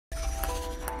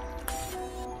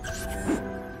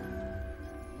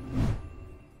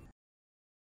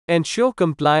Ensure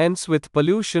compliance with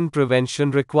pollution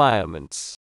prevention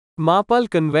requirements. MARPOL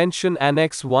Convention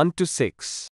Annex 1 to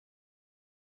 6.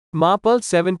 MARPOL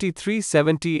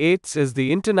 73/78 is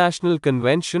the International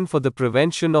Convention for the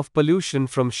Prevention of Pollution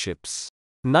from Ships.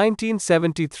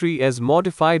 1973 as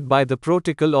modified by the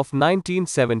Protocol of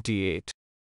 1978.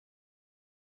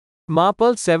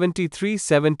 MARPOL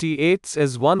 73/78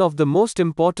 is one of the most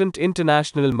important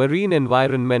international marine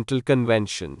environmental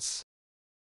conventions.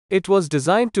 It was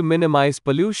designed to minimize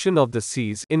pollution of the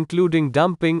seas, including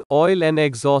dumping, oil and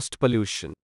exhaust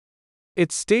pollution.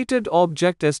 Its stated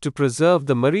object is to preserve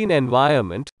the marine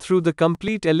environment, through the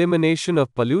complete elimination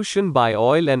of pollution by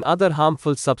oil and other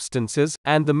harmful substances,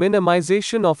 and the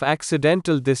minimization of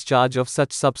accidental discharge of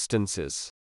such substances.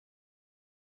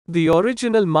 The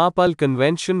original MARPOL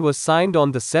Convention was signed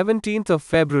on the 17th of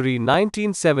February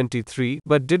 1973,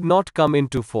 but did not come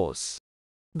into force.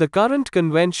 The current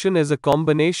convention is a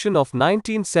combination of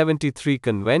 1973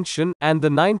 Convention and the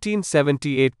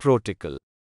 1978 Protocol.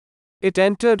 It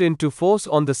entered into force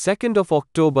on the 2nd of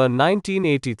October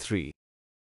 1983.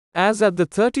 As at the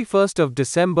 31st of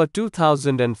December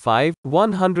 2005,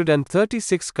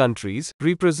 136 countries,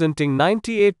 representing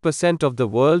 98% of the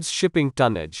world's shipping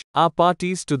tonnage, are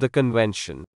parties to the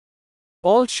convention.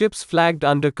 All ships flagged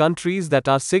under countries that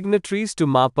are signatories to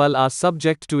MARPOL are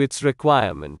subject to its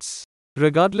requirements,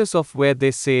 regardless of where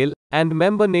they sail, and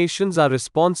member nations are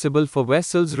responsible for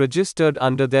vessels registered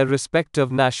under their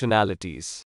respective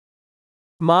nationalities.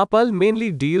 MARPOL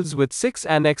mainly deals with 6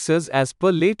 annexes as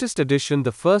per latest edition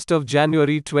the 1st of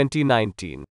January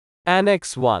 2019.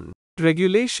 Annex 1.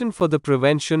 Regulation for the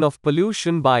prevention of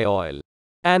pollution by oil.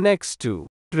 Annex 2.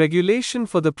 Regulation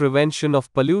for the prevention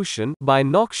of pollution by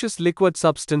noxious liquid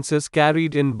substances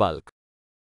carried in bulk.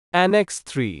 Annex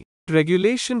 3.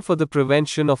 Regulation for the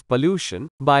prevention of pollution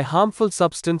by harmful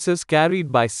substances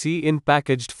carried by sea in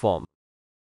packaged form.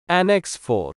 Annex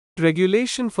 4.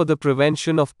 Regulation for the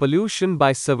prevention of pollution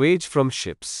by sewage from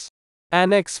ships.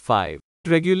 Annex 5.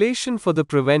 Regulation for the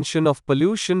prevention of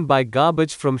pollution by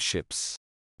garbage from ships.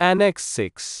 Annex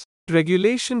 6.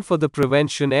 Regulation for the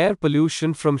prevention air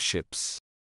pollution from ships.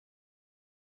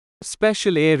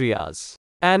 Special areas.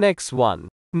 Annex 1.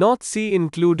 North Sea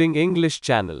including English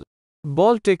Channel,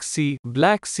 Baltic Sea,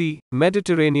 Black Sea,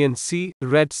 Mediterranean Sea,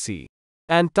 Red Sea.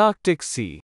 Antarctic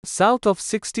Sea, south of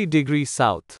 60 degrees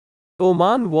south.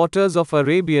 Oman waters of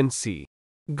Arabian Sea.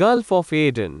 Gulf of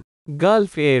Aden,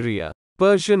 Gulf area,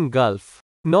 Persian Gulf.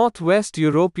 Northwest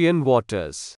European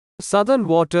waters. Southern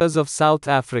waters of South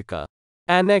Africa.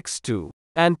 Annex 2.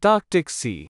 Antarctic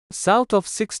Sea, south of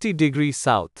 60 degrees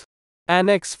south.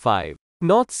 Annex 5.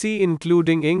 North Sea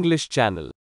including English Channel,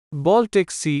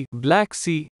 Baltic Sea, Black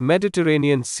Sea,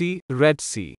 Mediterranean Sea, Red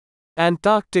Sea.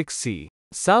 Antarctic Sea,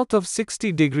 south of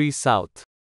 60 degrees south.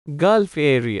 Gulf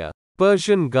area,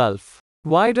 Persian Gulf.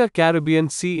 Wider Caribbean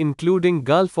Sea including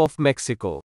Gulf of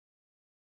Mexico.